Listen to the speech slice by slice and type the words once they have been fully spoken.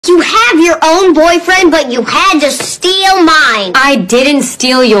You have your own boyfriend, but you had to steal mine. I didn't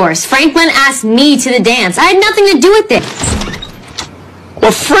steal yours. Franklin asked me to the dance. I had nothing to do with it.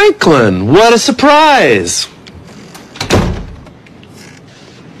 Well, Franklin, what a surprise.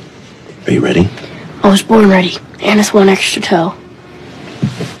 Are you ready? I was born ready, and it's one extra toe.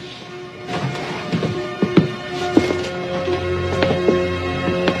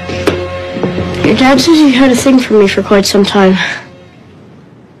 Your dad says you had a thing for me for quite some time.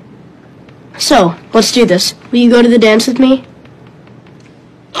 So, let's do this. Will you go to the dance with me?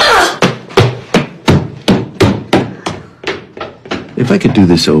 If I could do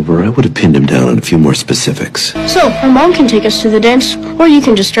this over, I would have pinned him down on a few more specifics. So, my mom can take us to the dance, or you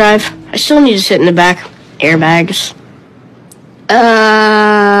can just drive. I still need to sit in the back. Airbags.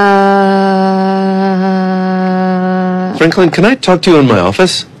 Franklin, can I talk to you in my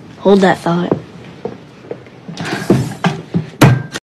office? Hold that thought.